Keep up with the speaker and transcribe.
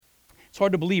It's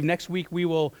hard to believe next week we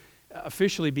will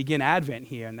officially begin Advent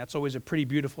here, and that's always a pretty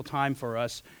beautiful time for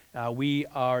us. We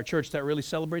are a church that really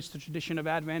celebrates the tradition of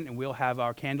Advent, and we'll have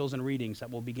our candles and readings that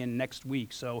will begin next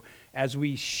week. So as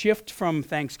we shift from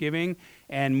Thanksgiving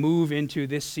and move into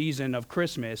this season of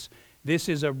Christmas, this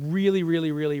is a really,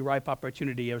 really, really ripe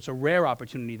opportunity. It's a rare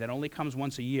opportunity that only comes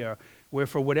once a year, where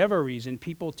for whatever reason,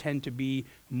 people tend to be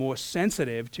more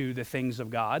sensitive to the things of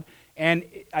God. And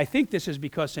I think this is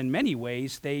because in many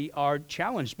ways, they are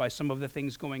challenged by some of the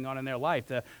things going on in their life.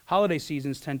 The holiday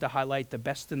seasons tend to highlight the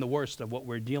best and the worst of what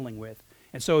we're dealing with.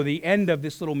 And so the end of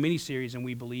this little mini-series, and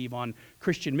we believe on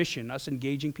Christian mission, us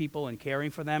engaging people and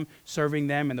caring for them, serving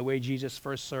them in the way Jesus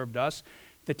first served us,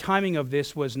 the timing of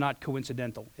this was not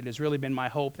coincidental. It has really been my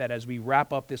hope that as we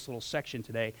wrap up this little section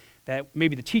today, that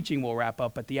maybe the teaching will wrap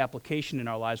up, but the application in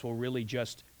our lives will really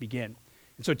just begin.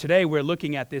 And so today we're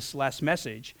looking at this last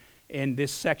message in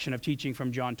this section of teaching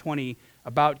from John 20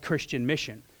 about Christian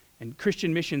mission. And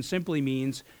Christian mission simply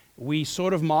means we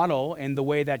sort of model in the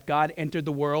way that God entered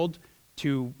the world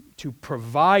to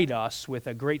provide us with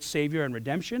a great Savior and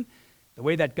redemption, the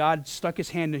way that God stuck his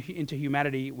hand into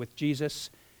humanity with Jesus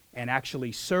and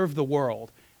actually serve the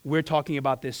world. We're talking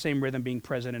about this same rhythm being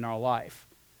present in our life.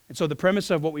 And so the premise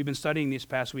of what we've been studying these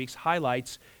past weeks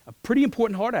highlights a pretty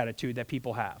important heart attitude that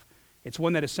people have. It's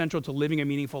one that is central to living a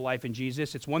meaningful life in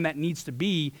Jesus. It's one that needs to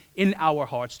be in our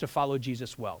hearts to follow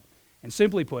Jesus well. And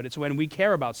simply put, it's when we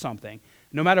care about something,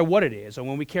 no matter what it is, or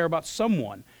when we care about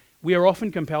someone, we are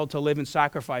often compelled to live in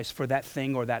sacrifice for that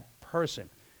thing or that person.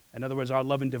 In other words, our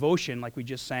love and devotion, like we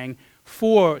just sang,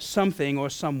 for something or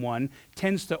someone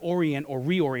tends to orient or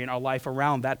reorient our life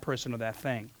around that person or that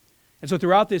thing. And so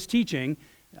throughout this teaching,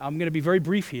 I'm going to be very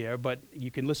brief here, but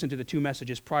you can listen to the two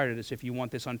messages prior to this if you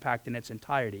want this unpacked in its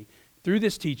entirety. Through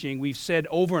this teaching, we've said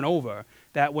over and over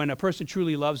that when a person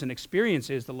truly loves and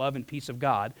experiences the love and peace of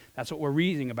God, that's what we're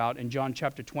reading about in John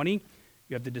chapter 20.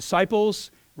 You have the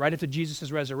disciples right after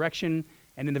Jesus' resurrection,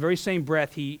 and in the very same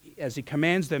breath, as he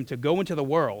commands them to go into the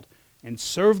world and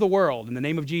serve the world in the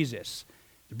name of Jesus,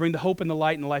 to bring the hope and the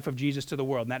light and the life of Jesus to the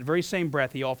world. In that very same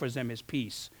breath, he offers them his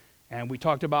peace. And we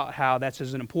talked about how that's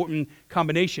an important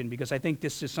combination because I think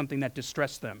this is something that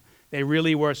distressed them. They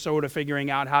really were sort of figuring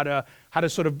out how to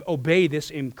sort of obey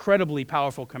this incredibly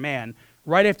powerful command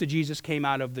right after Jesus came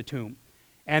out of the tomb.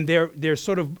 And they're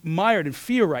sort of mired in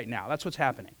fear right now. That's what's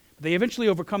happening. But they eventually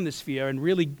overcome this fear and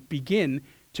really begin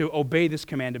to obey this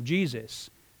command of Jesus.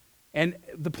 And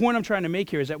the point I'm trying to make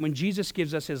here is that when Jesus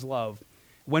gives us his love,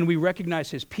 when we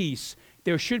recognize his peace,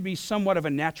 there should be somewhat of a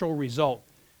natural result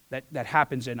that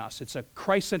happens in us. It's a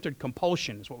Christ-centered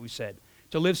compulsion, is what we said,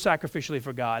 to live sacrificially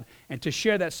for God and to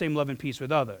share that same love and peace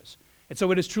with others. And so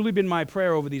it has truly been my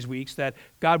prayer over these weeks that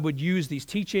God would use these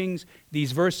teachings,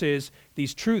 these verses,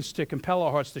 these truths to compel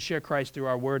our hearts to share Christ through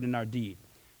our word and our deed.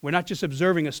 We're not just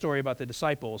observing a story about the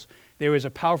disciples. There is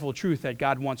a powerful truth that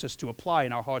God wants us to apply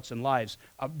in our hearts and lives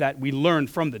that we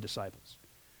learned from the disciples.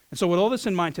 And so with all this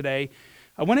in mind today,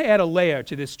 I want to add a layer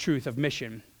to this truth of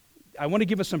mission. I want to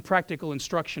give us some practical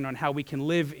instruction on how we can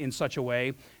live in such a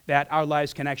way that our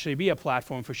lives can actually be a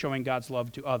platform for showing God's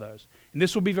love to others. And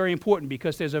this will be very important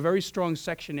because there's a very strong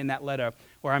section in that letter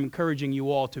where I'm encouraging you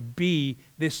all to be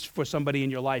this for somebody in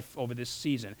your life over this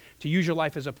season, to use your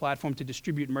life as a platform to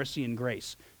distribute mercy and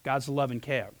grace, God's love and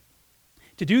care.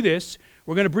 To do this,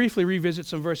 we're going to briefly revisit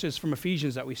some verses from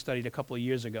Ephesians that we studied a couple of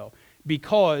years ago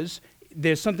because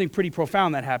there's something pretty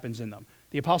profound that happens in them.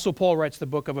 The Apostle Paul writes the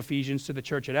book of Ephesians to the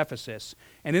church at Ephesus,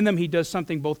 and in them he does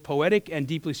something both poetic and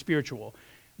deeply spiritual.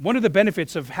 One of the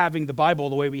benefits of having the Bible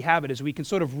the way we have it is we can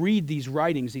sort of read these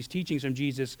writings, these teachings from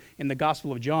Jesus in the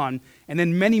Gospel of John, and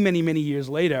then many, many, many years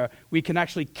later, we can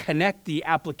actually connect the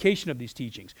application of these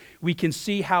teachings. We can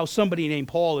see how somebody named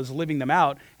Paul is living them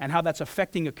out and how that's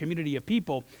affecting a community of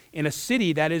people in a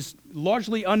city that is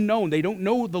largely unknown. They don't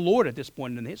know the Lord at this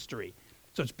point in history.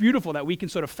 So it's beautiful that we can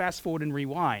sort of fast forward and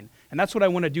rewind. And that's what I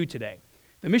want to do today.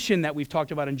 The mission that we've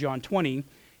talked about in John 20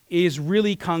 is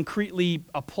really concretely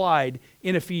applied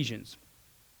in Ephesians.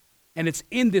 And it's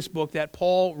in this book that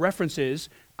Paul references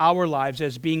our lives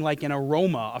as being like an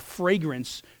aroma, a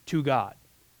fragrance to God.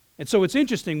 And so it's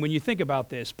interesting when you think about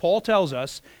this. Paul tells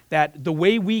us that the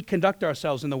way we conduct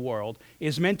ourselves in the world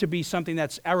is meant to be something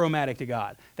that's aromatic to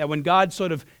God. That when God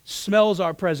sort of smells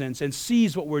our presence and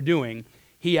sees what we're doing,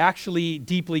 he actually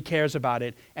deeply cares about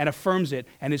it and affirms it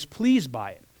and is pleased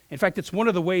by it. In fact, it's one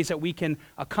of the ways that we can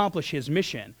accomplish his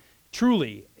mission.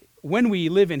 Truly, when we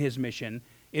live in his mission,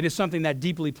 it is something that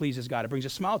deeply pleases God. It brings a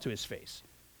smile to his face.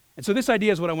 And so this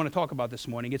idea is what I want to talk about this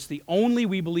morning. It's the only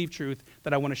we believe truth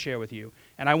that I want to share with you.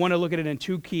 And I want to look at it in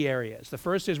two key areas. The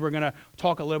first is we're going to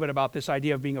talk a little bit about this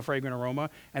idea of being a fragrant aroma.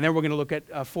 And then we're going to look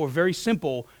at four very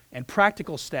simple and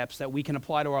practical steps that we can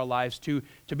apply to our lives to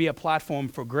be a platform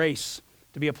for grace,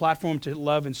 to be a platform to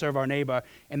love and serve our neighbor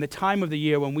in the time of the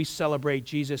year when we celebrate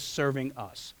Jesus serving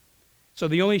us. So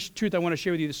the only truth I want to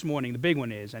share with you this morning, the big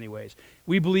one is anyways,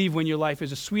 we believe when your life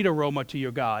is a sweet aroma to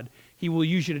your God, he will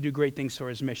use you to do great things for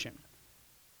his mission.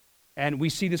 And we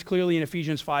see this clearly in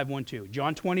Ephesians 5:1-2.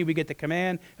 John 20, we get the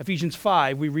command. Ephesians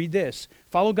 5, we read this.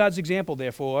 Follow God's example,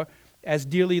 therefore, as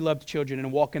dearly loved children,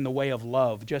 and walk in the way of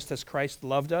love, just as Christ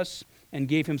loved us and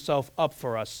gave himself up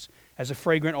for us as a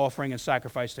fragrant offering and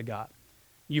sacrifice to God.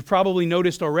 You've probably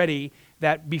noticed already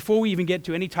that before we even get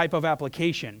to any type of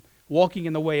application, walking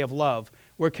in the way of love,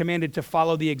 we're commanded to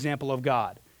follow the example of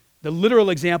God. The literal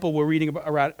example we're reading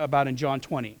about in John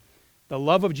 20. The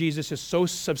love of Jesus is so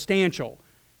substantial,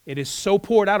 it is so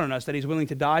poured out on us that he's willing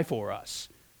to die for us.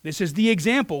 This is the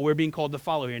example we're being called to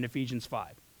follow here in Ephesians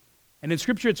 5. And in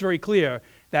Scripture, it's very clear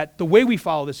that the way we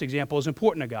follow this example is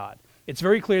important to God. It's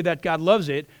very clear that God loves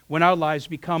it when our lives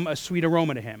become a sweet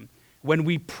aroma to him, when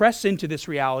we press into this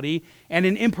reality and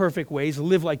in imperfect ways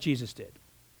live like Jesus did.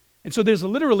 And so there's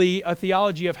literally a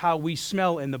theology of how we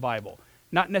smell in the Bible,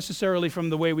 not necessarily from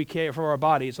the way we care for our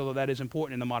bodies, although that is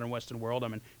important in the modern Western world.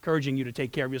 I'm encouraging you to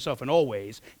take care of yourself in all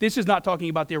ways. This is not talking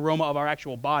about the aroma of our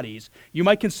actual bodies. You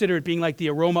might consider it being like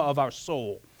the aroma of our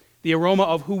soul, the aroma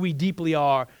of who we deeply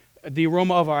are, the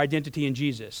aroma of our identity in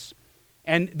Jesus.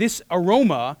 And this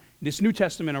aroma, this New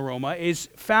Testament aroma, is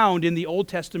found in the Old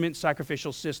Testament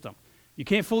sacrificial system. You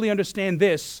can't fully understand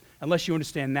this unless you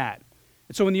understand that.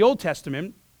 And so in the Old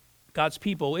Testament, God's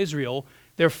people, Israel,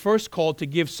 they're first called to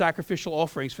give sacrificial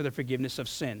offerings for the forgiveness of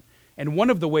sin. And one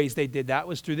of the ways they did that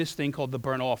was through this thing called the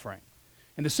burnt offering.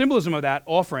 And the symbolism of that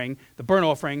offering, the burnt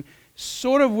offering,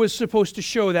 sort of was supposed to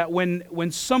show that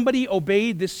when somebody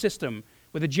obeyed this system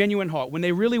with a genuine heart, when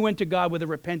they really went to God with a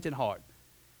repentant heart,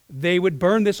 they would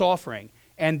burn this offering,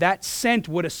 and that scent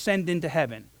would ascend into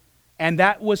heaven. And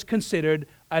that was considered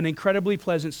an incredibly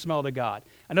pleasant smell to God.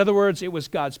 In other words, it was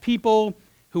God's people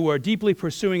who were deeply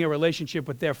pursuing a relationship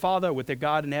with their Father, with their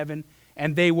God in heaven,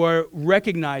 and they were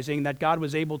recognizing that God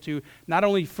was able to not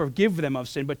only forgive them of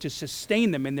sin, but to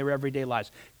sustain them in their everyday lives.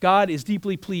 God is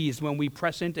deeply pleased when we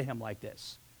press into him like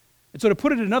this. And so to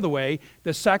put it another way,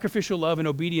 the sacrificial love and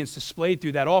obedience displayed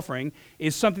through that offering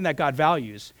is something that God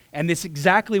values. And this is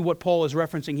exactly what Paul is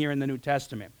referencing here in the New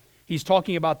Testament. He's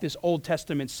talking about this Old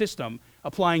Testament system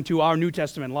applying to our New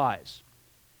Testament lives.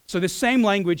 So this same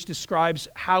language describes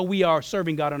how we are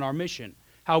serving God on our mission,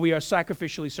 how we are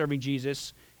sacrificially serving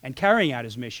Jesus and carrying out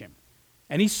his mission.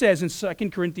 And he says in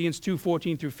 2 Corinthians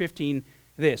 2:14-15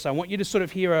 this. I want you to sort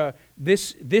of hear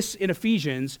this in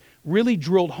Ephesians really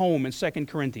drilled home in 2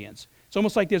 Corinthians. It's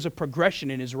almost like there's a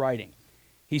progression in his writing.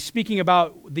 He's speaking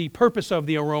about the purpose of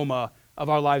the aroma of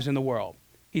our lives in the world.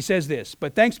 He says this,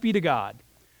 "But thanks be to God,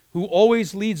 who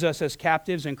always leads us as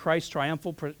captives in Christ's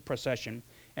triumphal procession,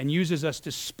 and uses us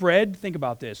to spread," think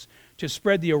about this, "to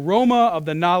spread the aroma of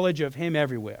the knowledge of him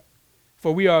everywhere.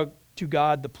 For we are to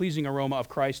God the pleasing aroma of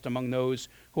Christ among those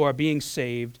who are being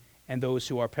saved and those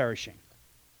who are perishing."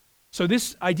 So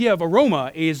this idea of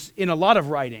aroma is in a lot of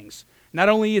writings. Not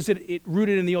only is it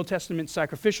rooted in the Old Testament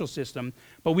sacrificial system,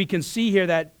 but we can see here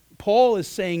that Paul is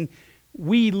saying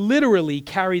we literally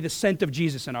carry the scent of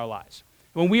Jesus in our lives.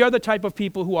 When we are the type of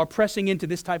people who are pressing into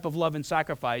this type of love and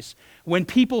sacrifice, when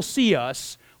people see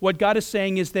us, what God is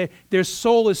saying is that their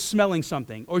soul is smelling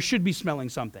something, or should be smelling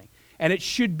something, and it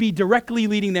should be directly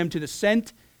leading them to the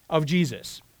scent of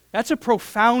Jesus. That's a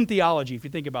profound theology if you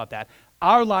think about that.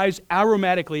 Our lives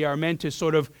aromatically are meant to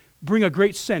sort of bring a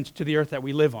great scent to the earth that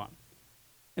we live on.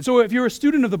 And so if you're a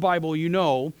student of the Bible, you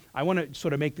know, I want to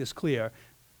sort of make this clear,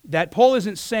 that Paul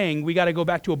isn't saying we got to go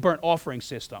back to a burnt offering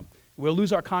system. We'll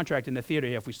lose our contract in the theater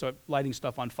here if we start lighting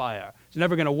stuff on fire. It's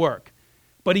never going to work.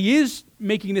 But he is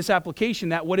making this application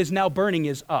that what is now burning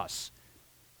is us.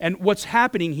 And what's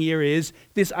happening here is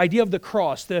this idea of the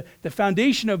cross, the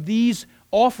foundation of these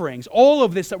offerings, all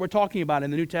of this that we're talking about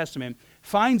in the New Testament,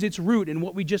 finds its root in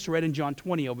what we just read in John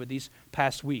 20 over these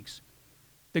past weeks.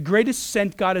 The greatest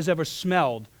scent God has ever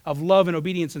smelled of love and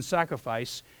obedience and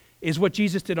sacrifice is what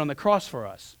Jesus did on the cross for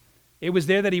us. It was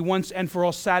there that he once and for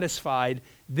all satisfied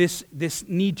this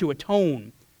need to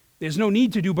atone. There's no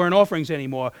need to do burnt offerings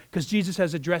anymore because Jesus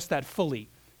has addressed that fully.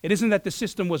 It isn't that the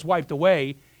system was wiped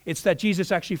away. It's that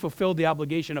Jesus actually fulfilled the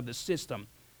obligation of the system.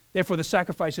 Therefore, the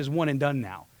sacrifice is one and done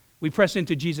now. We press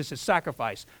into Jesus'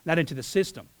 sacrifice, not into the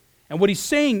system. And what he's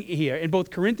saying here in both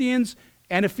Corinthians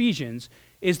and Ephesians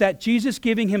is that Jesus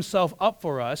giving himself up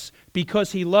for us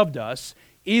because he loved us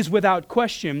is without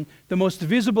question the most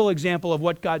visible example of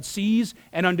what God sees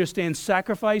and understands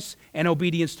sacrifice and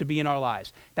obedience to be in our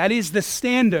lives. That is the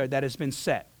standard that has been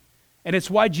set. And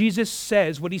it's why Jesus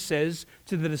says what he says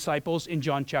to the disciples in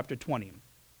John chapter 20.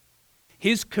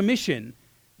 His commission,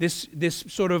 this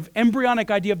sort of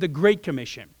embryonic idea of the Great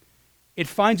Commission, it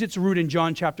finds its root in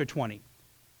John chapter 20.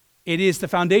 It is the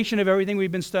foundation of everything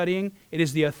we've been studying. It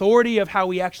is the authority of how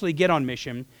we actually get on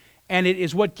mission. And it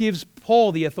is what gives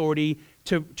Paul the authority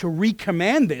to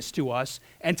recommand this to us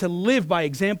and to live by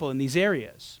example in these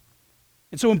areas.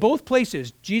 And so in both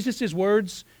places, Jesus'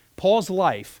 words, Paul's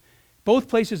life, both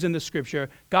places in the scripture,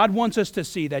 God wants us to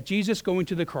see that Jesus going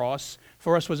to the cross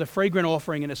for us was a fragrant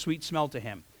offering and a sweet smell to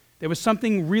him. There was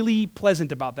something really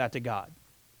pleasant about that to God.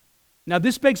 Now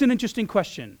this begs an interesting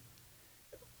question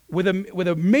with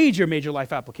a major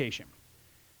life application.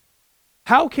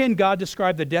 How can God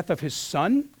describe the death of his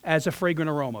son as a fragrant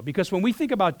aroma? Because when we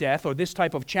think about death or this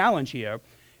type of challenge here,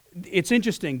 it's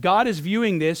interesting. God is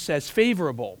viewing this as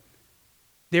favorable.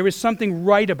 There is something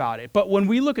right about it. But when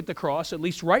we look at the cross, at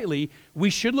least rightly, we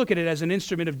should look at it as an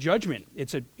instrument of judgment.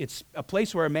 It's a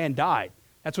place where a man died.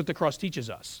 That's what the cross teaches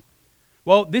us.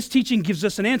 Well, this teaching gives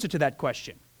us an answer to that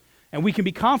question. And we can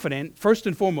be confident, first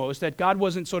and foremost, that God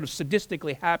wasn't sort of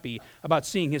sadistically happy about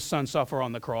seeing his son suffer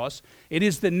on the cross. It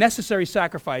is the necessary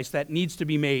sacrifice that needs to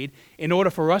be made in order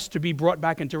for us to be brought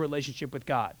back into relationship with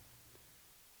God.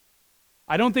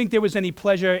 I don't think there was any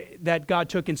pleasure that God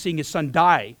took in seeing his son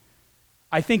die.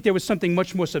 I think there was something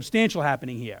much more substantial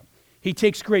happening here. He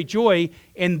takes great joy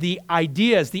in the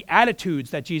ideas, the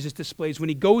attitudes that Jesus displays when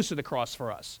he goes to the cross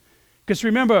for us. Because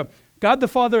remember, God the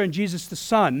Father and Jesus the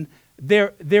Son,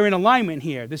 they're in alignment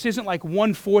here. This isn't like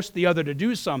one forced the other to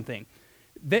do something.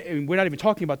 We're not even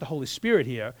talking about the Holy Spirit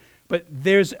here, but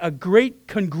there's a great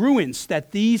congruence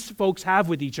that these folks have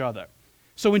with each other.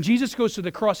 So when Jesus goes to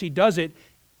the cross, he does it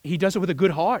with a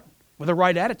good heart, with a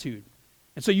right attitude.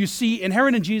 And so you see,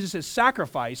 inherent in Jesus'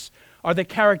 sacrifice are the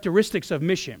characteristics of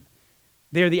mission.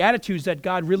 They're the attitudes that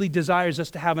God really desires us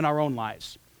to have in our own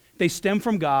lives. They stem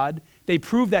from God, they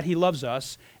prove that he loves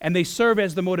us, and they serve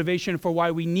as the motivation for why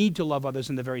we need to love others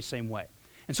in the very same way.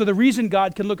 And so the reason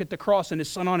God can look at the cross and his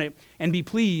son on it and be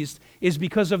pleased is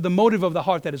because of the motive of the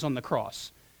heart that is on the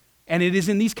cross. And it is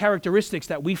in these characteristics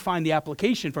that we find the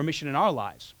application for mission in our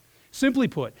lives. Simply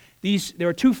put, there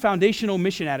are two foundational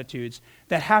mission attitudes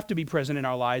that have to be present in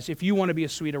our lives if you want to be a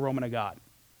sweet aroma to God.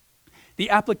 The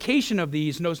application of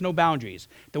these knows no boundaries.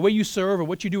 The way you serve or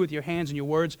what you do with your hands and your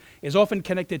words is often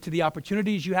connected to the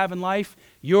opportunities you have in life,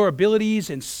 your abilities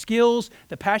and skills,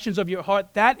 the passions of your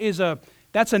heart.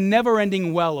 That's a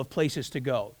never-ending well of places to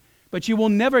go. But you will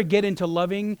never get into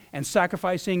loving and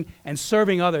sacrificing and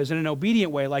serving others in an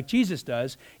obedient way like Jesus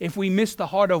does if we miss the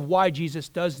heart of why Jesus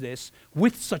does this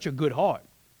with such a good heart.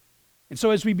 And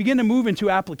so as we begin to move into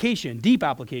application, deep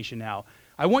application now,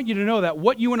 I want you to know that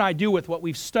what you and I do with what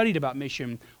we've studied about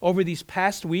mission over these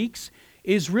past weeks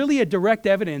is really a direct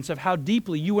evidence of how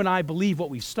deeply you and I believe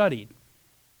what we've studied.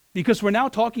 Because we're now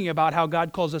talking about how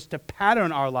God calls us to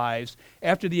pattern our lives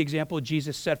after the example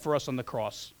Jesus set for us on the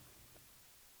cross.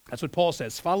 That's what Paul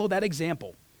says. Follow that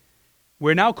example.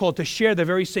 We're now called to share the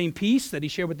very same peace that he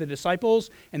shared with the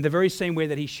disciples in the very same way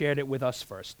that he shared it with us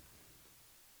first.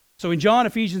 So in John,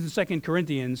 Ephesians, and 2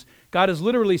 Corinthians, God is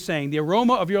literally saying the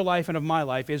aroma of your life and of my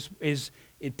life is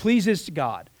it pleases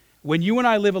God. When you and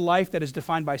I live a life that is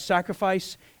defined by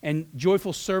sacrifice and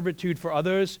joyful servitude for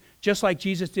others, just like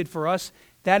Jesus did for us,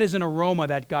 that is an aroma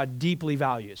that God deeply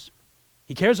values.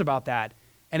 He cares about that,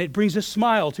 and it brings a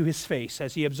smile to his face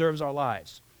as he observes our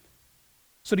lives.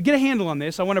 So to get a handle on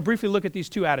this, I want to briefly look at these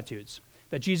two attitudes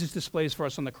that Jesus displays for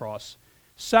us on the cross.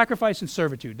 Sacrifice and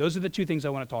servitude. Those are the two things I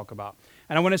want to talk about.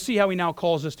 And I want to see how he now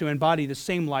calls us to embody the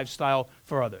same lifestyle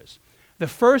for others. The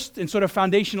first and sort of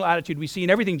foundational attitude we see in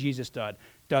everything Jesus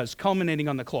does, culminating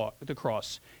on the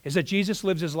cross, is that Jesus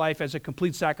lives his life as a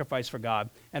complete sacrifice for God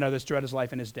and others throughout his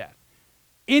life and his death.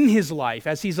 In his life,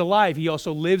 as he's alive, he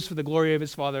also lives for the glory of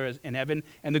his Father in heaven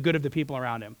and the good of the people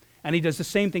around him. And he does the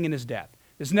same thing in his death.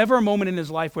 There's never a moment in his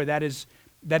life where that is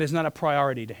not a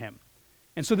priority to him.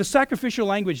 And so the sacrificial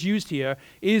language used here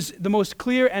is the most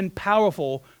clear and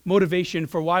powerful motivation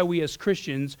for why we as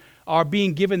Christians are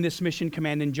being given this mission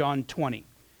command in John 20.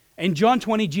 In John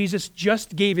 20, Jesus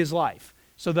just gave his life.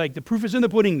 So the proof is in the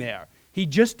pudding there. He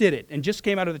just did it and just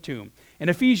came out of the tomb. In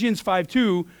Ephesians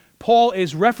 5:2, Paul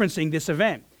is referencing this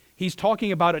event. He's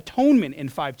talking about atonement in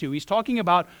 5:2. He's talking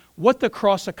about what the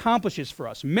cross accomplishes for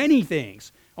us. Many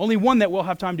things. Only one that we'll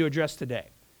have time to address today.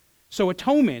 So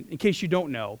atonement, in case you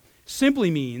don't know,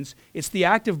 simply means it's the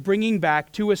act of bringing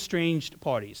back two estranged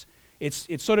parties.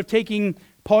 It's sort of taking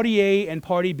party A and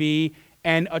party B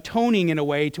and atoning in a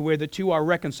way to where the two are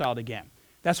reconciled again.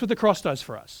 That's what the cross does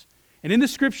for us. And in the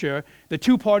scripture, the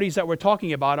two parties that we're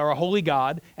talking about are a holy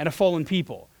God and a fallen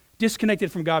people,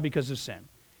 disconnected from God because of sin.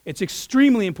 It's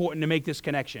extremely important to make this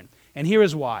connection. And here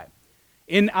is why.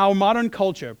 In our modern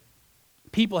culture,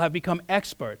 people have become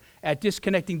expert at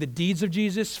disconnecting the deeds of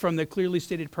Jesus from the clearly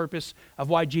stated purpose of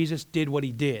why Jesus did what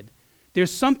he did.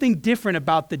 There's something different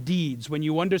about the deeds when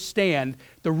you understand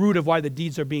the root of why the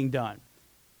deeds are being done.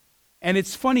 And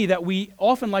it's funny that we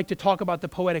often like to talk about the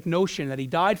poetic notion that he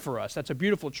died for us. That's a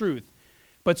beautiful truth.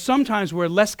 But sometimes we're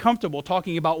less comfortable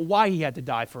talking about why he had to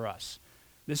die for us.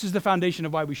 This is the foundation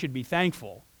of why we should be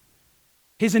thankful.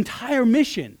 His entire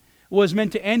mission was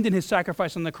meant to end in his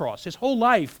sacrifice on the cross. His whole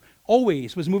life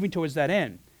always was moving towards that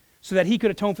end so that he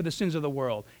could atone for the sins of the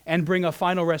world and bring a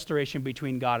final restoration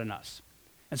between God and us.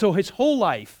 And so his whole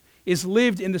life is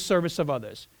lived in the service of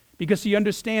others because he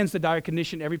understands the dire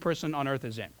condition every person on earth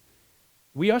is in.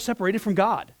 We are separated from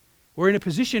God. We're in a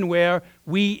position where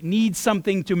we need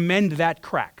something to mend that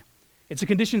crack. It's a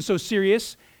condition so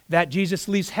serious that Jesus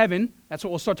leaves heaven. That's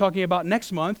what we'll start talking about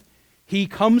next month. He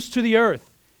comes to the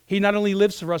earth. He not only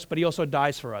lives for us, but he also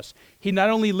dies for us. He not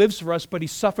only lives for us, but he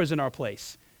suffers in our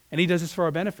place. And he does this for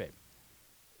our benefit.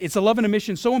 It's a love and a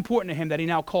mission so important to him that he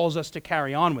now calls us to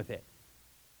carry on with it.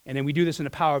 And then we do this in the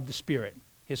power of the Spirit,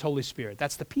 his Holy Spirit.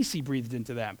 That's the peace he breathed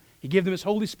into them. He gave them his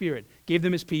Holy Spirit, gave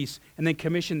them his peace, and then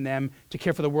commissioned them to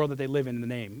care for the world that they live in the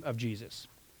name of Jesus.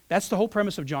 That's the whole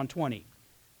premise of John 20.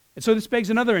 And so this begs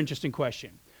another interesting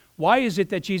question. Why is it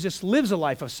that Jesus lives a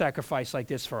life of sacrifice like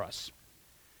this for us?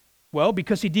 Well,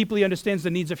 because he deeply understands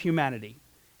the needs of humanity.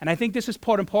 And I think this is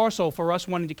part and parcel for us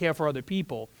wanting to care for other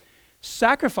people.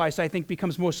 Sacrifice, I think,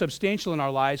 becomes more substantial in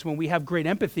our lives when we have great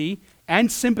empathy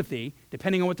and sympathy,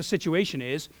 depending on what the situation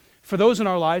is, for those in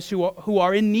our lives who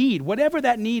are in need, whatever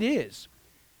that need is.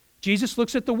 Jesus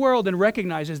looks at the world and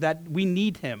recognizes that we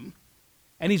need him,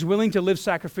 and he's willing to live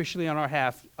sacrificially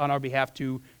on our behalf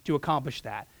to accomplish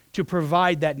that, to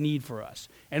provide that need for us.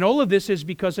 And all of this is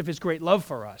because of his great love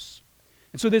for us.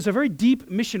 And so there's a very deep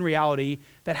mission reality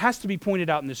that has to be pointed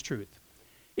out in this truth.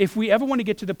 If we ever want to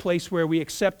get to the place where we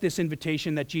accept this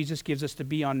invitation that Jesus gives us to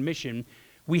be on mission,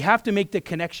 we have to make the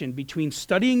connection between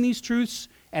studying these truths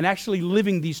and actually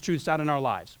living these truths out in our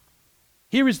lives.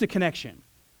 Here is the connection.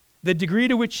 The degree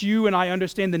to which you and I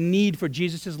understand the need for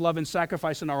Jesus' love and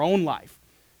sacrifice in our own life.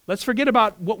 Let's forget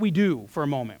about what we do for a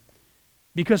moment.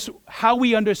 Because how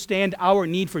we understand our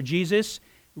need for Jesus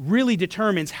really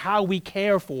determines how we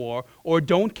care for or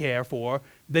don't care for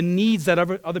the needs that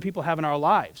other people have in our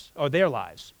lives or their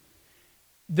lives.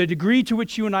 The degree to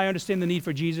which you and I understand the need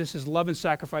for Jesus' love and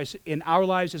sacrifice in our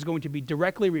lives is going to be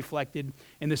directly reflected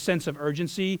in the sense of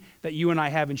urgency that you and I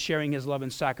have in sharing his love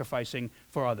and sacrificing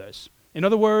for others. In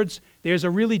other words, there's a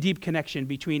really deep connection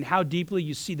between how deeply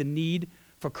you see the need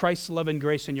for Christ's love and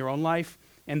grace in your own life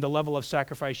and the level of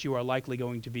sacrifice you are likely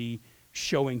going to be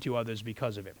showing to others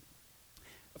because of it.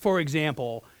 For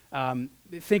example,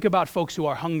 think about folks who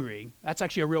are hungry. That's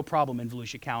actually a real problem in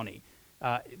Volusia County.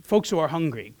 Folks who are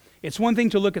hungry. It's one thing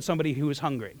to look at somebody who is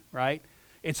hungry, right?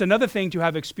 It's another thing to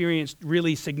have experienced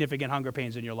really significant hunger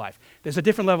pains in your life. There's a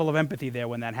different level of empathy there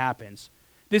when that happens.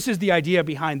 This is the idea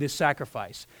behind this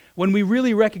sacrifice. When we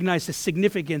really recognize the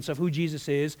significance of who Jesus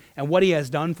is and what he has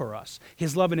done for us,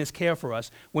 his love and his care for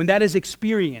us, when that is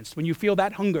experienced, when you feel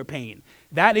that hunger pain,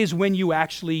 that is when you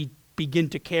actually begin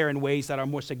to care in ways that are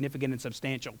more significant and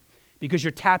substantial because you're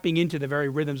tapping into the very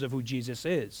rhythms of who Jesus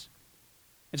is.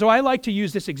 And so I like to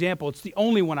use this example. It's the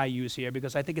only one I use here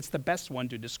because I think it's the best one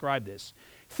to describe this.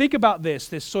 Think about this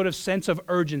sort of sense of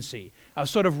urgency, of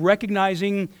sort of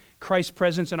recognizing Christ's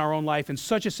presence in our own life in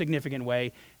such a significant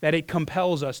way that it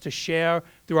compels us to share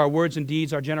through our words and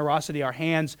deeds, our generosity, our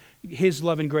hands, his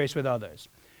love and grace with others.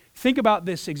 Think about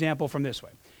this example from this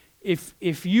way.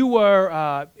 If you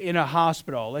were in a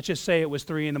hospital, let's just say it was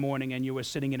 3 a.m. and you were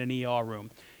sitting in an ER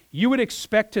room, you would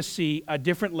expect to see a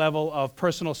different level of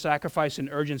personal sacrifice and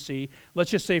urgency, let's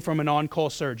just say from an on-call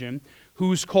surgeon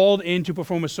who's called in to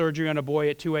perform a surgery on a boy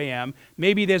at 2 a.m.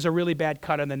 Maybe there's a really bad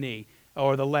cut on the knee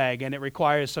or the leg and it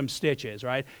requires some stitches,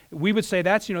 right? We would say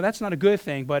that's not a good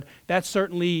thing, but that's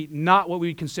certainly not what we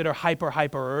would consider hyper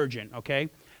urgent, okay?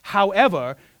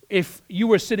 However, if you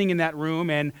were sitting in that room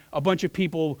and a bunch of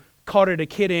people carted a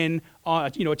kid in,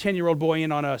 a 10-year-old boy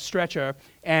in on a stretcher,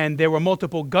 and there were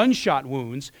multiple gunshot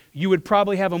wounds, you would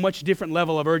probably have a much different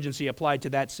level of urgency applied to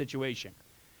that situation.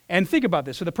 And think about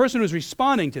this. So the person who's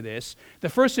responding to this, the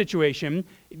first situation,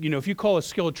 if you call a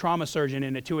skilled trauma surgeon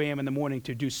in at 2 a.m. in the morning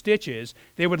to do stitches,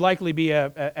 there would likely be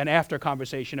an after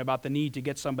conversation about the need to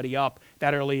get somebody up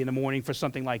that early in the morning for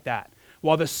something like that.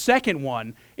 While the second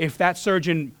one, if that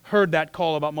surgeon heard that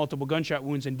call about multiple gunshot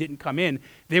wounds and didn't come in,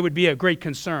 there would be a great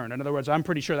concern. In other words, I'm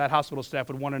pretty sure that hospital staff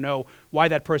would want to know why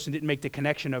that person didn't make the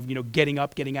connection of, getting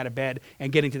up, getting out of bed,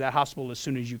 and getting to that hospital as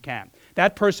soon as you can.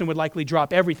 That person would likely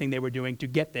drop everything they were doing to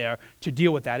get there to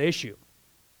deal with that issue.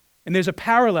 And there's a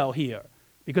parallel here,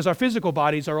 because our physical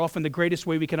bodies are often the greatest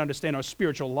way we can understand our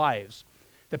spiritual lives.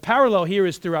 The parallel here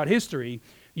is throughout history,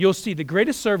 you'll see the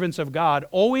greatest servants of God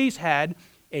always had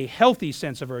a healthy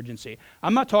sense of urgency.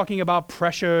 I'm not talking about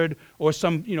pressured or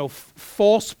some,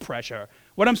 false pressure.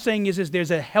 What I'm saying is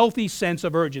there's a healthy sense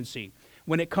of urgency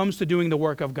when it comes to doing the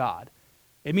work of God.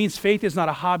 It means faith is not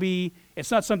a hobby.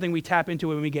 It's not something we tap into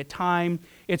when we get time.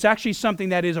 It's actually something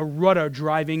that is a rudder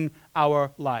driving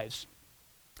our lives.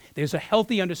 There's a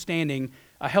healthy understanding,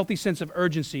 a healthy sense of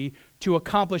urgency to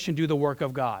accomplish and do the work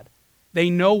of God. They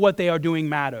know what they are doing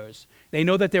matters. They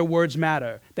know that their words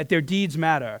matter, that their deeds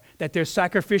matter, that their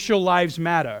sacrificial lives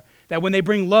matter, that when they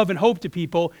bring love and hope to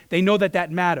people, they know that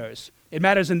that matters. It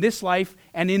matters in this life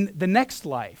and in the next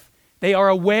life. They are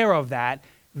aware of that,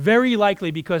 very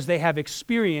likely because they have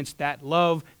experienced that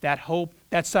love, that hope,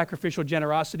 that sacrificial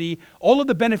generosity, all of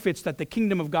the benefits that the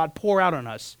kingdom of God pour out on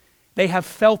us. They have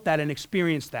felt that and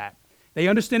experienced that. They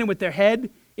understand it with their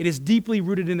head, it is deeply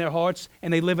rooted in their hearts,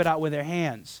 and they live it out with their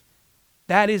hands.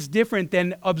 That is different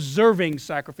than observing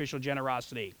sacrificial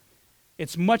generosity.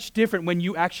 It's much different when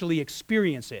you actually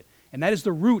experience it. And that is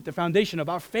the root, the foundation of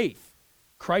our faith.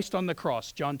 Christ on the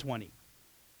cross, John 20.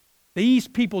 These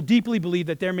people deeply believed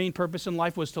that their main purpose in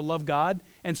life was to love God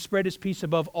and spread his peace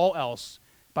above all else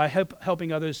by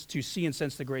helping others to see and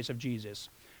sense the grace of Jesus.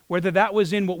 Whether that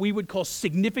was in what we would call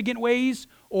significant ways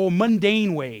or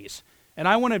mundane ways. And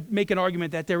I want to make an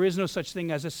argument that there is no such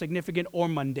thing as a significant or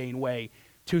mundane way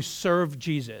to serve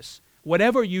Jesus.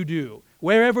 Whatever you do,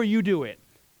 wherever you do it,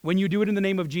 when you do it in the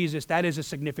name of Jesus, that is a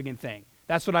significant thing.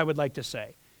 That's what I would like to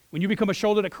say. When you become a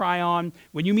shoulder to cry on,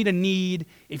 when you meet a need,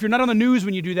 if you're not on the news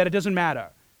when you do that, it doesn't matter.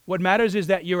 What matters is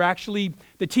that you're actually,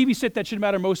 the TV set that should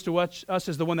matter most to us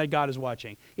is the one that God is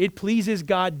watching. It pleases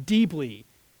God deeply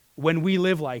when we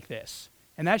live like this.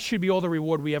 And that should be all the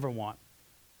reward we ever want.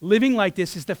 Living like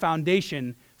this is the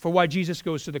foundation for why Jesus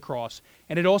goes to the cross.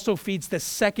 And it also feeds the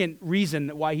second reason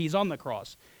why he's on the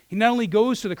cross. He not only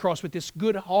goes to the cross with this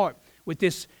good heart, with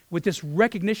this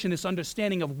recognition, this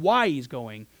understanding of why he's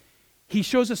going, he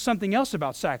shows us something else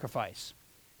about sacrifice.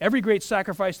 Every great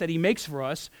sacrifice that he makes for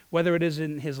us, whether it is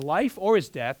in his life or his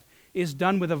death, is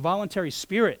done with a voluntary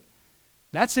spirit.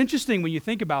 That's interesting when you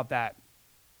think about that.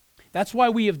 That's why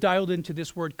we have dialed into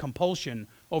this word compulsion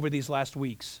over these last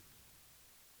weeks.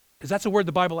 Because that's a word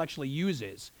the Bible actually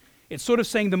uses. It's sort of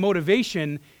saying the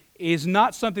motivation is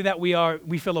not something that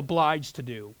we feel obliged to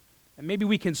do. And maybe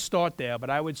we can start there, but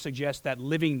I would suggest that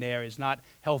living there is not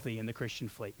healthy in the Christian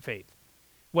faith.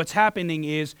 What's happening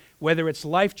is, whether it's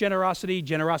life generosity,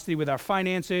 generosity with our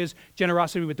finances,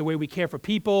 generosity with the way we care for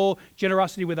people,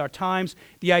 generosity with our times,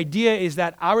 the idea is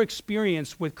that our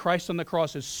experience with Christ on the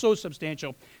cross is so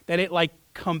substantial that it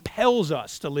compels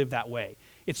us to live that way.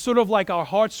 It's sort of like our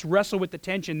hearts wrestle with the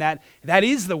tension that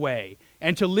is the way.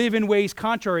 And to live in ways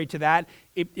contrary to that,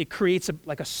 it creates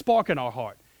a spark in our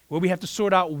heart where we have to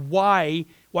sort out why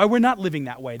we're not living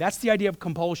that way. That's the idea of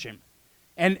compulsion.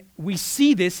 And we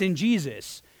see this in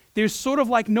Jesus. There's sort of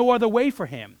no other way for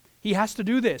him. He has to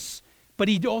do this. But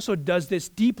he also does this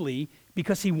deeply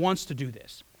because he wants to do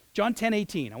this. John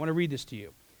 10:18, I want to read this to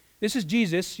you. This is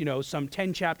Jesus, some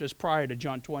 10 chapters prior to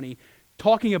John 20,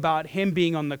 talking about him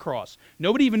being on the cross.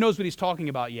 Nobody even knows what he's talking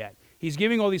about yet. He's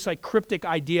giving all these cryptic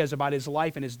ideas about his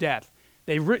life and his death.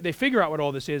 They figure out what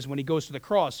all this is when he goes to the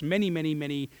cross many, many,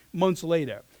 many months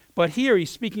later. But here he's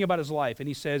speaking about his life, and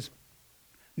he says,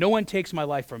 "No one takes my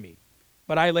life from me,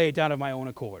 but I lay it down of my own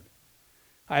accord.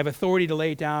 I have authority to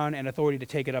lay it down and authority to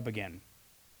take it up again.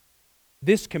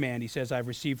 This command," he says, "I've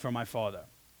received from my Father."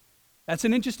 That's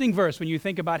an interesting verse when you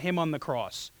think about him on the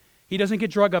cross. He doesn't get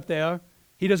drug up there.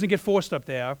 He doesn't get forced up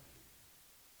there.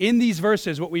 In these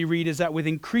verses, what we read is that with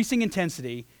increasing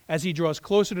intensity, as he draws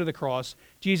closer to the cross,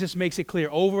 Jesus makes it clear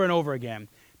over and over again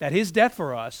that his death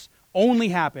for us only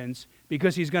happens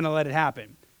because he's going to let it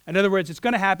happen. In other words, it's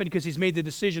going to happen because he's made the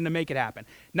decision to make it happen.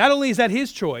 Not only is that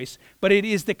his choice, but it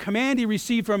is the command he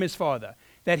received from his Father,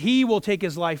 that he will take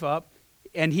his life up,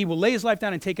 and he will lay his life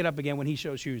down and take it up again when he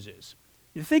so chooses.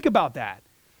 You think about that.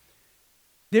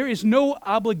 There is no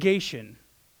obligation.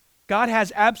 God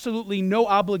has absolutely no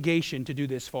obligation to do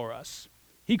this for us.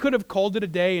 He could have called it a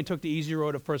day and took the easy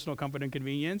road of personal comfort and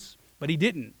convenience, but he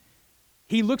didn't.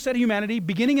 He looks at humanity,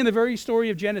 beginning in the very story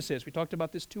of Genesis. We talked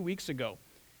about this 2 weeks ago.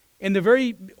 In the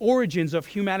very origins of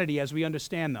humanity as we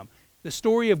understand them, the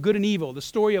story of good and evil, the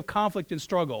story of conflict and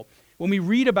struggle. When we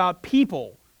read about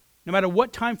people, no matter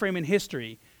what time frame in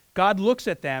history, God looks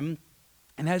at them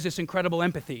and has this incredible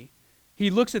empathy. He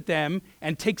looks at them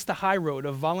and takes the high road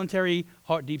of voluntary,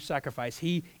 heart-deep sacrifice.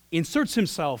 He inserts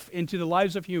himself into the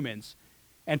lives of humans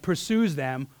and pursues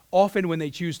them, often when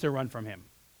they choose to run from him.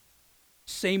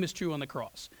 Same is true on the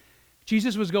cross.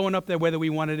 Jesus was going up there whether we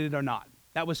wanted it or not.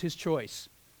 That was his choice.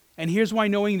 And here's why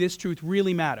knowing this truth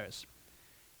really matters.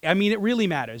 I mean, it really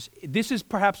matters. This is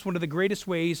perhaps one of the greatest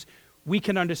ways we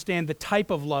can understand the type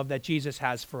of love that Jesus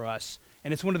has for us.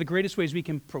 And it's one of the greatest ways we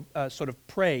can sort of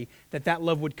pray that that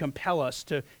love would compel us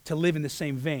to live in the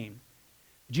same vein.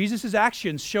 Jesus'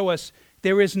 actions show us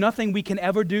there is nothing we can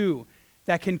ever do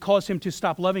that can cause him to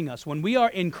stop loving us. When we are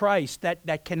in Christ,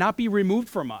 that cannot be removed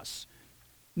from us.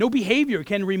 No behavior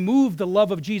can remove the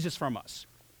love of Jesus from us.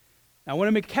 Now, I want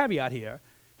to make a caveat here.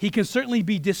 He can certainly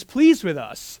be displeased with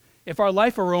us if our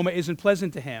life aroma isn't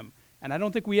pleasant to him. And I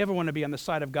don't think we ever want to be on the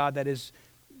side of God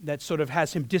that sort of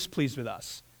has him displeased with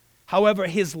us. However,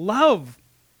 his love,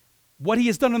 what he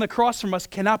has done on the cross for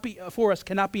us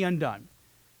cannot be undone.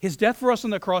 His death for us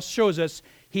on the cross shows us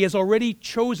he has already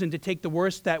chosen to take the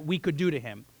worst that we could do to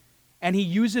him. And he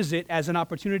uses it as an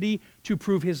opportunity to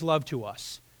prove his love to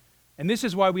us. And this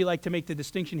is why we like to make the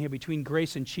distinction here between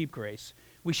grace and cheap grace.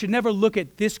 We should never look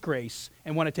at this grace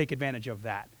and want to take advantage of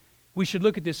that. We should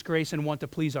look at this grace and want to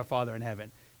please our Father in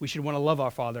heaven. We should want to love our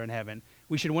Father in heaven.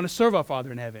 We should want to serve our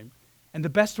Father in heaven. And the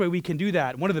best way we can do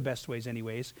that, one of the best ways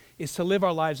anyways, is to live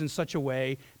our lives in such a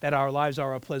way that our lives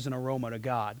are a pleasant aroma to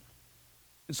God.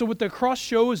 And so what the cross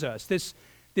shows us, this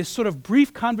sort of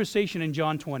brief conversation in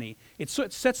John 20, it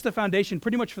sets the foundation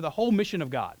pretty much for the whole mission of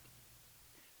God.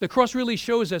 The cross really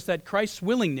shows us that Christ's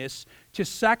willingness to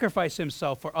sacrifice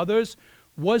himself for others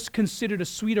was considered a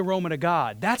sweet aroma to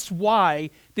God. That's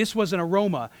why this was an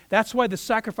aroma. That's why the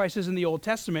sacrifices in the Old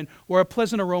Testament were a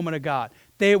pleasant aroma to God.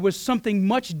 There was something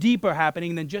much deeper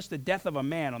happening than just the death of a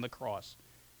man on the cross.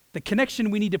 The connection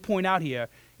we need to point out here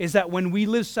is that when we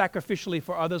live sacrificially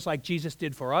for others like Jesus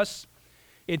did for us,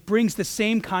 it brings the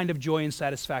same kind of joy and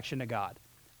satisfaction to God.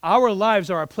 Our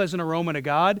lives are a pleasant aroma to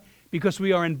God because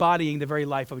we are embodying the very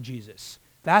life of Jesus.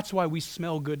 That's why we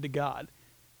smell good to God.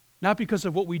 Not because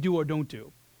of what we do or don't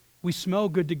do. We smell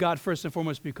good to God first and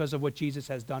foremost because of what Jesus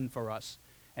has done for us.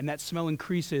 And that smell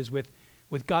increases with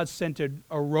God-centered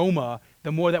aroma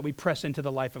the more that we press into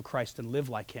the life of Christ and live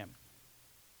like him.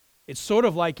 It's sort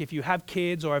of like if you have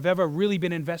kids or have ever really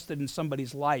been invested in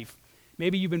somebody's life.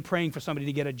 Maybe you've been praying for somebody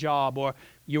to get a job, or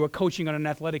you were coaching on an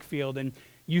athletic field and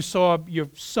you saw your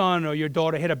son or your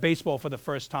daughter hit a baseball for the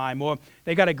first time, or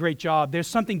they got a great job. There's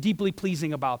something deeply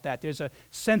pleasing about that. There's a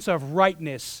sense of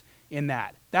rightness in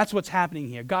that. That's what's happening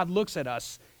here. God looks at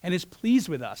us and is pleased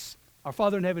with us. Our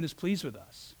Father in heaven is pleased with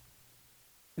us.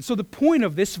 And so the point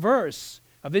of this verse,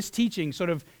 of this teaching, sort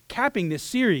of capping this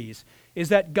series, is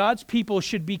that God's people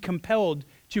should be compelled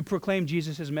to proclaim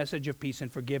Jesus' message of peace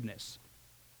and forgiveness.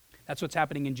 That's what's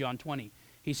happening in John 20.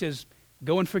 He says,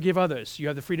 go and forgive others. You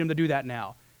have the freedom to do that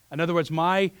now. In other words,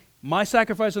 my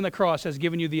sacrifice on the cross has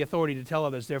given you the authority to tell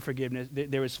others their forgiveness.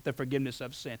 There is the forgiveness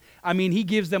of sin. I mean, he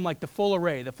gives them like the full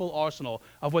array, the full arsenal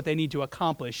of what they need to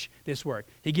accomplish this work.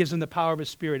 He gives them the power of his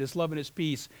Spirit, his love and his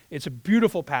peace. It's a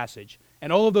beautiful passage.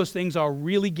 And all of those things are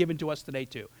really given to us today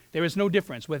too. There is no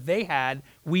difference. What they had,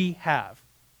 we have.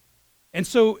 And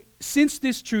so, since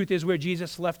this truth is where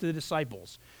Jesus left the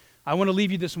disciples, I want to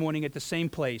leave you this morning at the same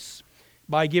place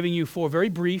by giving you 4 very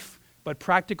brief but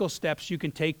practical steps you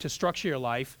can take to structure your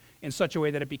life in such a way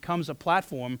that it becomes a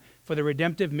platform for the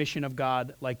redemptive mission of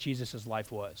God like Jesus'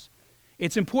 life was.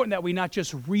 It's important that we not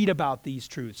just read about these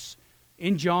truths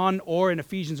in John or in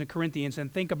Ephesians and Corinthians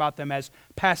and think about them as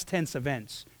past tense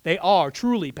events. They are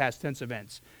truly past tense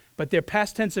events, but they're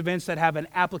past tense events that have an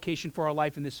application for our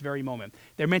life in this very moment.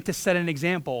 They're meant to set an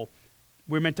example.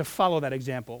 We're meant to follow that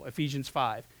example, Ephesians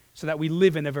 5, so that we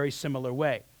live in a very similar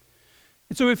way.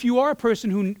 And so if you are a person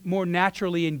who more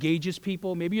naturally engages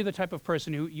people, maybe you're the type of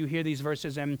person who you hear these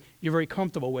verses and you're very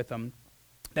comfortable with them,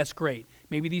 that's great.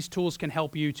 Maybe these tools can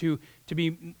help you to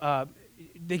be,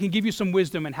 they can give you some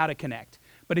wisdom on how to connect.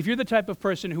 But if you're the type of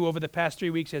person who over the past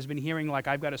 3 weeks has been hearing like,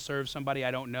 I've got to serve somebody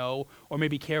I don't know, or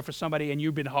maybe care for somebody, and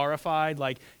you've been horrified,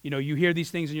 like, you hear these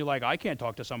things and you're like, I can't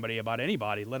talk to somebody about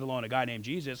anybody, let alone a guy named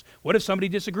Jesus. What if somebody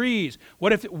disagrees?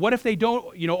 What if they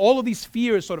don't, all of these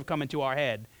fears sort of come into our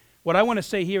head. What I want to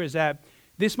say here is that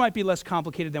this might be less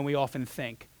complicated than we often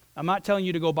think. I'm not telling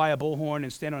you to go buy a bullhorn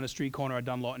and stand on a street corner at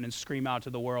Dunlawton and scream out to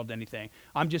the world anything.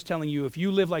 I'm just telling you, if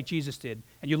you live like Jesus did,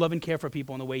 and you love and care for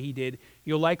people in the way he did,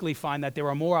 you'll likely find that there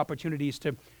are more opportunities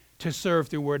to serve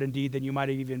through word and deed than you might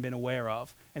have even been aware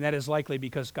of. And that is likely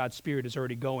because God's Spirit is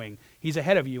already going. He's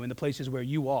ahead of you in the places where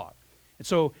you are. And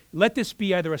so let this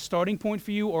be either a starting point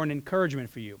for you or an encouragement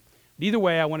for you. But either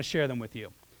way, I want to share them with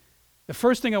you. The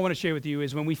first thing I want to share with you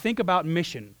is when we think about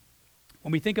mission,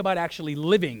 when we think about actually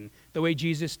living the way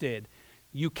Jesus did,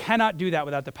 you cannot do that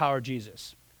without the power of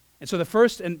Jesus. And so the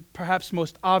first and perhaps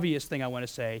most obvious thing I want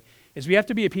to say is we have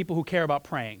to be a people who care about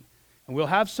praying. And we'll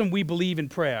have some we believe in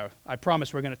prayer. I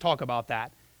promise we're going to talk about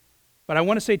that. But I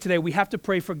want to say today we have to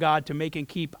pray for God to make and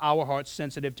keep our hearts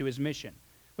sensitive to his mission.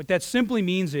 What that simply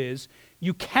means is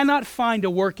you cannot find a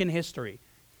work in history.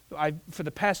 For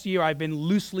the past year, I've been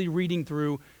loosely reading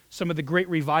through some of the great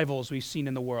revivals we've seen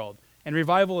in the world. And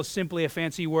revival is simply a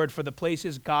fancy word for the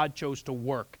places God chose to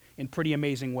work in pretty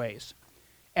amazing ways.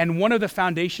 And one of the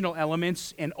foundational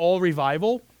elements in all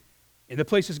revival, in the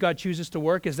places God chooses to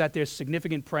work, is that there's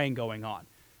significant praying going on.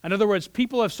 In other words,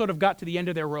 people have sort of got to the end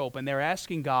of their rope, and they're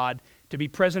asking God to be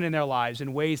present in their lives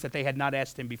in ways that they had not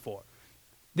asked him before.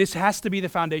 This has to be the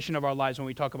foundation of our lives when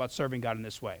we talk about serving God in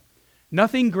this way.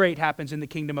 Nothing great happens in the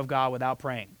kingdom of God without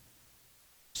praying.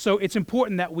 So it's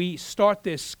important that we start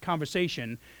this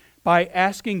conversation by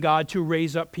asking God to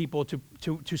raise up people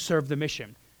to serve the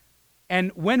mission.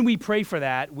 And when we pray for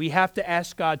that, we have to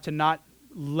ask God to not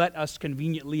let us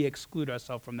conveniently exclude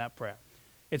ourselves from that prayer.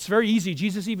 It's very easy.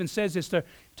 Jesus even says this,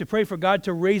 to pray for God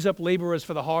to raise up laborers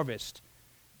for the harvest.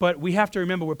 But we have to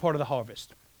remember we're part of the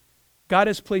harvest. God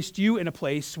has placed you in a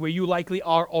place where you likely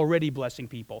are already blessing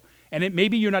people. And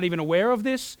maybe you're not even aware of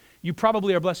this. You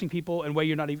probably are blessing people in ways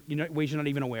you're not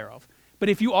even aware of. But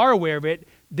if you are aware of it,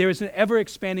 there is an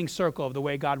ever-expanding circle of the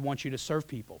way God wants you to serve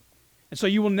people. And so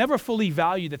you will never fully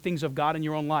value the things of God in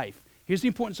your own life. Here's the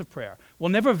importance of prayer.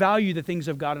 We'll never value the things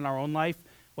of God in our own life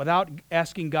without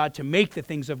asking God to make the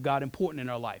things of God important in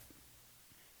our life.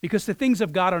 Because the things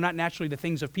of God are not naturally the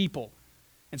things of people.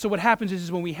 And so what happens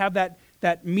is when we have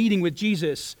that meeting with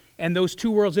Jesus and those two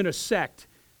worlds intersect,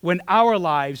 when our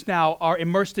lives now are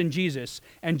immersed in Jesus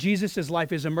and Jesus'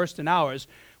 life is immersed in ours,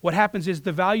 what happens is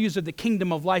the values of the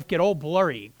kingdom of life get all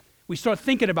blurry. We start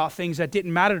thinking about things that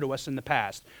didn't matter to us in the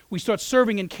past. We start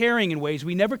serving and caring in ways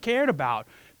we never cared about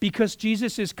because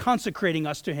Jesus is consecrating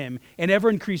us to him in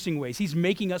ever-increasing ways. He's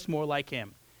making us more like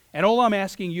him. And all I'm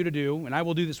asking you to do, and I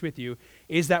will do this with you,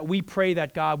 is that we pray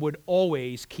that God would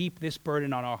always keep this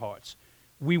burden on our hearts.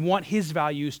 We want his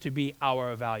values to be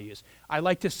our values. I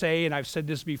like to say, and I've said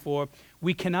this before,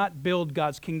 we cannot build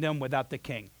God's kingdom without the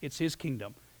king. It's his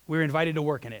kingdom. We're invited to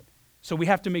work in it. So we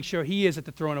have to make sure he is at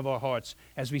the throne of our hearts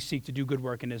as we seek to do good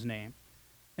work in his name.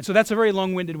 And so that's a very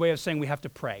long-winded way of saying we have to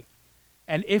pray.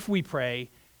 And if we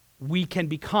pray, we can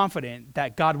be confident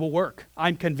that God will work.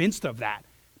 I'm convinced of that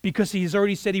because he's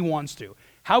already said he wants to.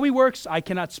 How he works, I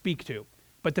cannot speak to.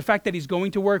 But the fact that he's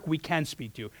going to work, we can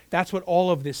speak to. That's what all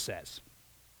of this says.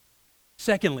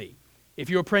 Secondly, if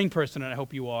you're a praying person, and I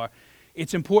hope you are,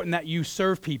 it's important that you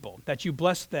serve people, that you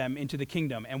bless them into the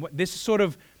kingdom. And what this sort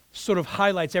of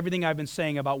highlights everything I've been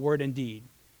saying about word and deed.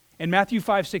 In Matthew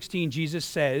 5:16, Jesus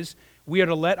says, we are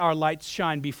to let our lights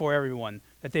shine before everyone,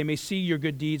 that they may see your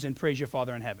good deeds and praise your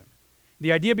Father in heaven.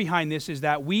 The idea behind this is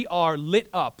that we are lit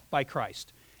up by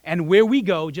Christ. And where we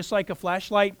go, just like a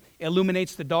flashlight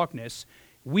illuminates the darkness,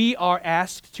 we are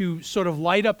asked to sort of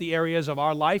light up the areas of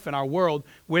our life and our world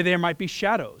where there might be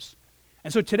shadows.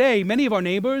 And so today, many of our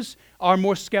neighbors are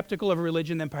more skeptical of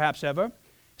religion than perhaps ever,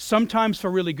 sometimes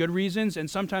for really good reasons and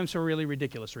sometimes for really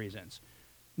ridiculous reasons.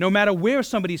 No matter where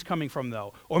somebody's coming from,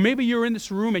 though, or maybe you're in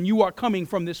this room and you are coming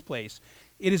from this place,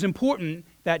 it is important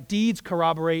that deeds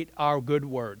corroborate our good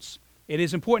words. It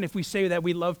is important if we say that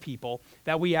we love people,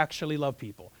 that we actually love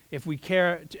people. If we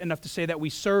care enough to say that we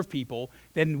serve people,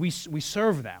 then we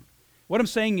serve them. What I'm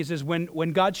saying is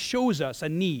when God shows us a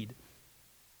need,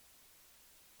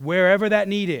 wherever that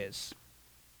need is,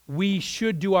 we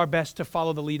should do our best to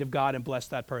follow the lead of God and bless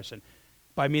that person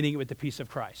by meeting it with the peace of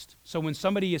Christ. So when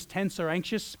somebody is tense or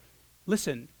anxious,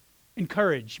 listen,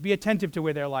 encourage, be attentive to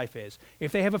where their life is.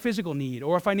 If they have a physical need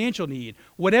or a financial need,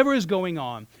 whatever is going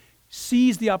on,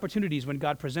 seize the opportunities when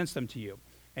God presents them to you.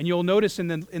 And you'll notice in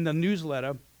the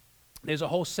newsletter, there's a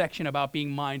whole section about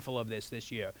being mindful of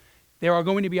this year. There are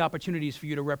going to be opportunities for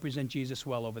you to represent Jesus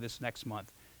well over this next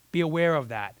month. Be aware of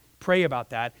that. Pray about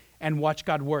that and watch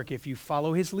God work if you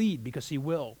follow his lead, because he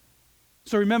will.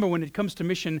 So remember, when it comes to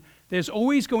mission, there's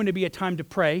always going to be a time to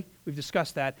pray, we've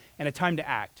discussed that, and a time to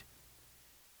act.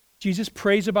 Jesus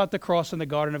prays about the cross in the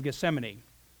Garden of Gethsemane,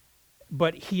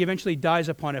 but he eventually dies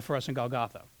upon it for us in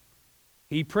Golgotha.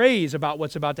 He prays about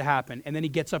what's about to happen, and then he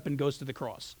gets up and goes to the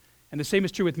cross. And the same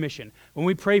is true with mission. When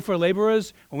we pray for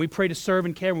laborers, when we pray to serve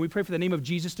and care, when we pray for the name of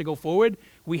Jesus to go forward,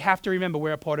 we have to remember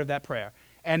we're a part of that prayer.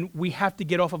 And we have to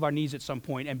get off of our knees at some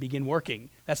point and begin working.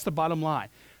 That's the bottom line.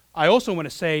 I also want to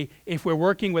say, if we're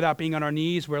working without being on our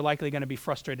knees, we're likely going to be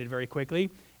frustrated very quickly,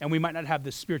 and we might not have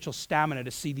the spiritual stamina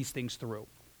to see these things through.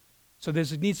 So there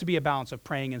needs to be a balance of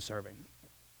praying and serving.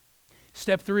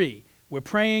 Step 3, we're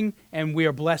praying and we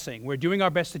are blessing. We're doing our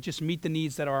best to just meet the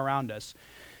needs that are around us.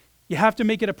 You have to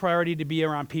make it a priority to be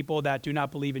around people that do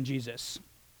not believe in Jesus.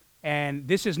 And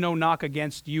this is no knock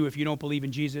against you if you don't believe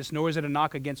in Jesus, nor is it a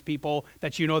knock against people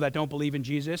that you know that don't believe in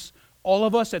Jesus. All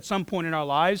of us at some point in our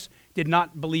lives did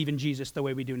not believe in Jesus the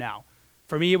way we do now.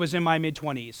 For me, it was in my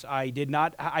mid-20s.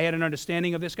 I had an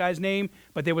understanding of this guy's name,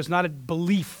 but there was not a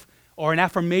belief or an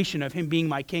affirmation of him being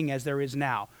my king as there is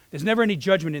now. There's never any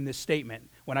judgment in this statement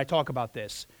when I talk about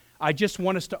this. I just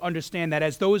want us to understand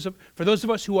that for those of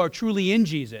us who are truly in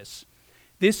Jesus,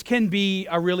 this can be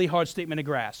a really hard statement to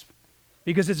grasp.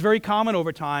 Because it's very common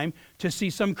over time to see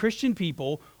some Christian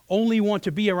people only want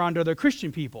to be around other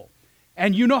Christian people.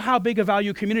 And you know how big a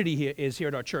value community is here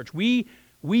at our church. We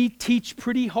teach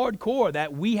pretty hardcore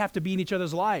that we have to be in each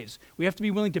other's lives. We have to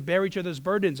be willing to bear each other's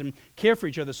burdens and care for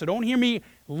each other. So don't hear me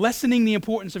lessening the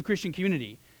importance of Christian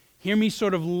community. Hear me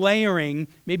sort of layering,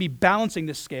 maybe balancing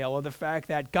the scale of the fact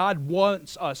that God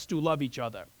wants us to love each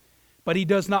other. But he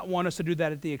does not want us to do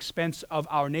that at the expense of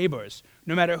our neighbors,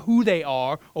 no matter who they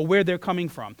are or where they're coming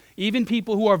from, even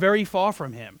people who are very far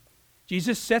from him.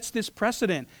 Jesus sets this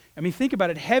precedent. I mean, think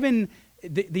about it. Heaven,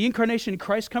 the incarnation,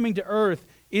 Christ coming to earth,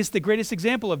 is the greatest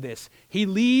example of this. He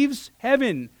leaves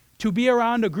heaven to be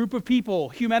around a group of people,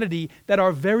 humanity, that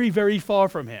are very, very far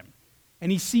from him.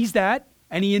 And he sees that,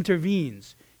 and he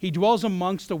intervenes. He dwells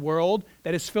amongst a world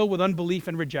that is filled with unbelief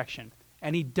and rejection.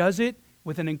 And he does it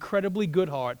with an incredibly good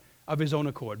heart of his own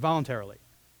accord, voluntarily.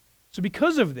 So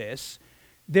because of this,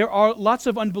 there are lots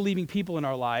of unbelieving people in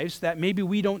our lives that maybe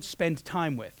we don't spend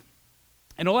time with.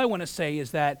 And all I want to say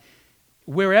is that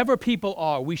wherever people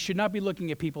are, we should not be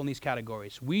looking at people in these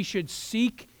categories. We should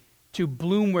seek to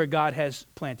bloom where God has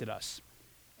planted us.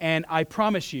 And I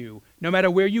promise you, no matter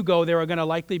where you go, there are going to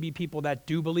likely be people that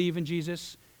do believe in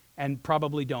Jesus and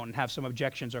probably don't and have some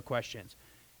objections or questions.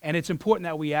 And it's important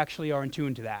that we actually are in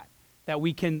tune to that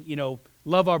we can,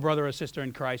 love our brother or sister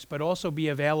in Christ, but also be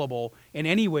available in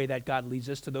any way that God leads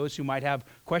us to those who might have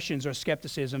questions or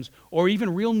skepticisms or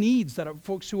even real needs that are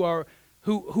folks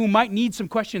who might need some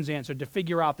questions answered to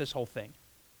figure out this whole thing.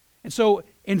 And so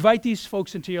invite these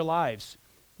folks into your lives.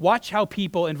 Watch how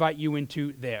people invite you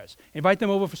into theirs. Invite them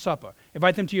over for supper.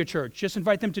 Invite them to your church. Just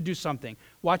invite them to do something.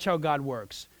 Watch how God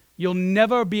works. You'll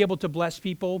never be able to bless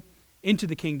people into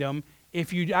the kingdom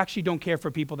if you actually don't care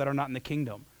for people that are not in the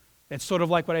kingdom. It's sort of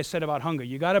like what I said about hunger.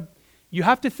 You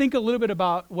have to think a little bit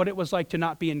about what it was like to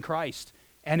not be in Christ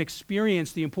and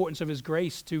experience the importance of his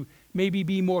grace to maybe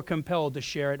be more compelled to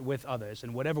share it with others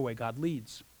in whatever way God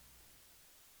leads.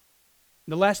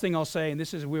 The last thing I'll say, and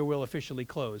this is where we'll officially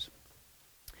close,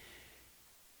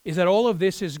 is that all of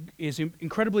this is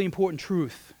incredibly important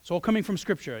truth. It's all coming from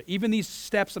Scripture. Even these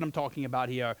steps that I'm talking about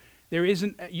here,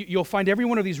 you'll find every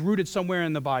one of these rooted somewhere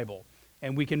in the Bible,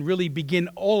 and we can really begin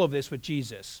all of this with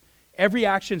Jesus. Every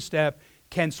action step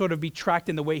can sort of be tracked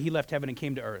in the way he left heaven and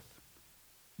came to earth.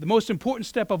 The most important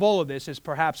step of all of this is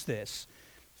perhaps this: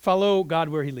 follow God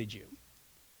where he leads you.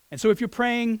 And so if you're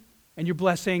praying and you're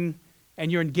blessing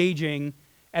and you're engaging,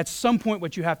 at some point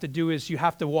what you have to do is you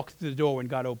have to walk through the door when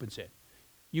God opens it.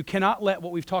 You cannot let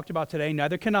what we've talked about today,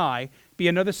 neither can I, be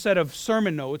another set of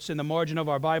sermon notes in the margin of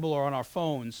our Bible or on our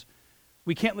phones.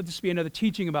 We can't let this be another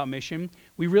teaching about mission.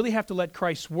 We really have to let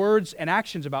Christ's words and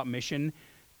actions about mission.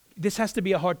 This has to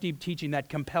be a heart-deep teaching that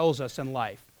compels us in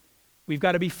life. We've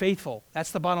got to be faithful.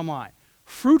 That's the bottom line.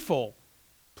 Fruitful,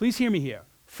 please hear me here.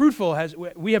 Fruitful,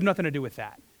 we have nothing to do with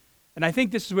that. And I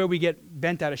think this is where we get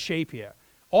bent out of shape here.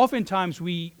 Oftentimes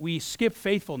we skip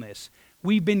faithfulness.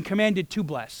 We've been commanded to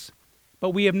bless,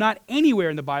 but we have not anywhere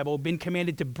in the Bible been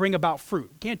commanded to bring about fruit.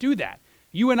 We can't do that.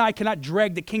 You and I cannot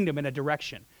drag the kingdom in a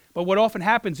direction. But what often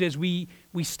happens is we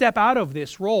step out of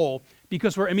this role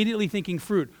because we're immediately thinking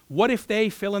fruit. What if they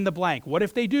fill in the blank? What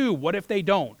if they do? What if they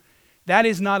don't? That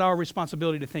is not our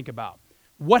responsibility to think about.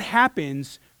 What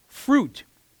happens, fruit,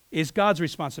 is God's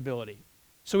responsibility.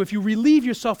 So if you relieve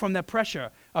yourself from that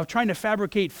pressure of trying to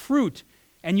fabricate fruit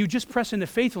and you just press into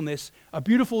faithfulness, a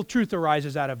beautiful truth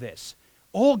arises out of this.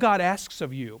 All God asks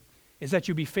of you is that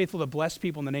you be faithful to bless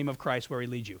people in the name of Christ where he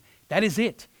leads you. That is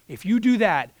it. If you do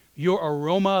that, your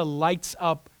aroma lights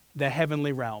up the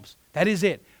heavenly realms. That is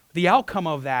it. The outcome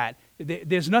of that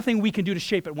There's nothing we can do to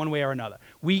shape it one way or another.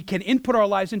 We can input our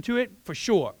lives into it, for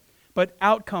sure, but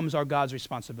outcomes are God's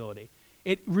responsibility.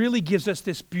 It really gives us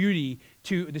this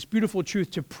beautiful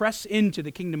truth to press into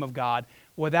the kingdom of God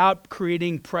without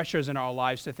creating pressures in our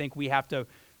lives to think we have to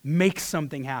make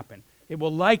something happen. It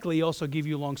will likely also give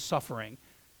you long suffering,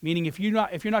 meaning if you're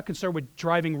not concerned with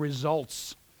driving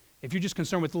results, if you're just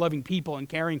concerned with loving people and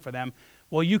caring for them,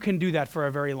 well, you can do that for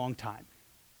a very long time.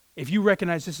 If you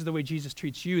recognize this is the way Jesus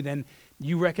treats you, then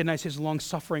you recognize his long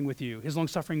suffering with you, his long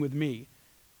suffering with me.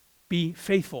 Be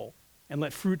faithful and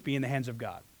let fruit be in the hands of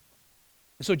God.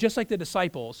 So just like the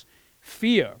disciples,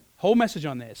 fear, whole message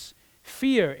on this,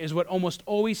 fear is what almost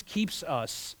always keeps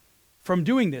us from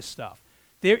doing this stuff.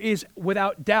 There is,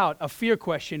 without doubt, a fear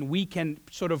question we can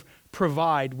sort of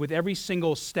provide with every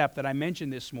single step that I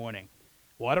mentioned this morning.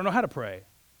 Well, I don't know how to pray.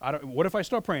 What if I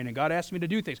start praying and God asks me to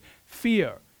do things?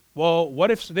 Fear. Well,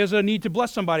 what if there's a need to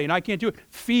bless somebody and I can't do it?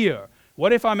 Fear.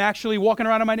 What if I'm actually walking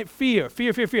around in my fear?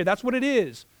 Fear. That's what it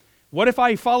is. What if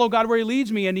I follow God where he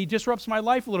leads me and he disrupts my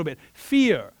life a little bit?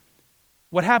 Fear.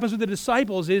 What happens with the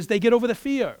disciples is they get over the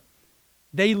fear.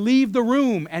 They leave the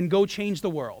room and go change the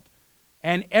world.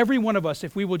 And every one of us,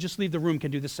 if we will just leave the room,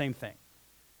 can do the same thing.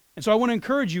 And so I want to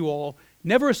encourage you all,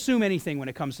 never assume anything when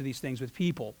it comes to these things with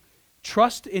people.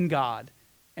 Trust in God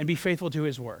and be faithful to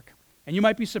his work. And you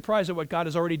might be surprised at what God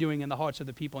is already doing in the hearts of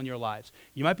the people in your lives.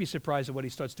 You might be surprised at what he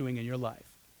starts doing in your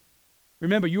life.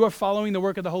 Remember, you are following the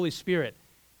work of the Holy Spirit.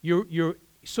 You're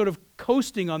sort of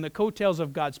coasting on the coattails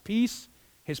of God's peace,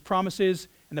 his promises,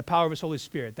 and the power of his Holy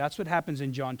Spirit. That's what happens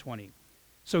in John 20.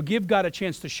 So give God a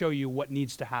chance to show you what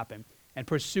needs to happen and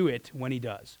pursue it when he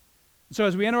does. So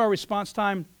as we enter our response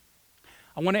time,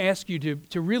 I want to ask you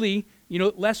to really,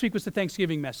 last week was the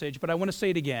Thanksgiving message, but I want to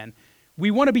say it again. We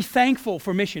want to be thankful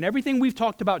for mission. Everything we've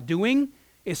talked about doing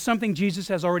is something Jesus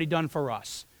has already done for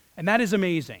us. And that is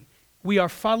amazing. We are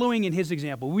following in his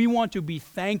example. We want to be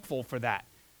thankful for that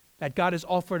God has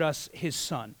offered us his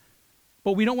son.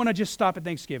 But we don't want to just stop at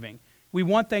Thanksgiving. We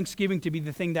want Thanksgiving to be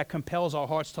the thing that compels our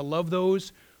hearts to love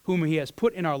those whom he has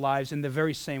put in our lives in the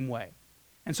very same way.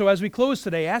 And so as we close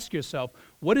today, ask yourself,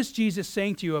 what is Jesus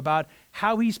saying to you about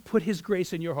how he's put his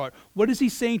grace in your heart? What is he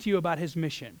saying to you about his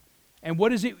mission? And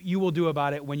what is it you will do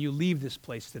about it when you leave this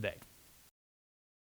place today?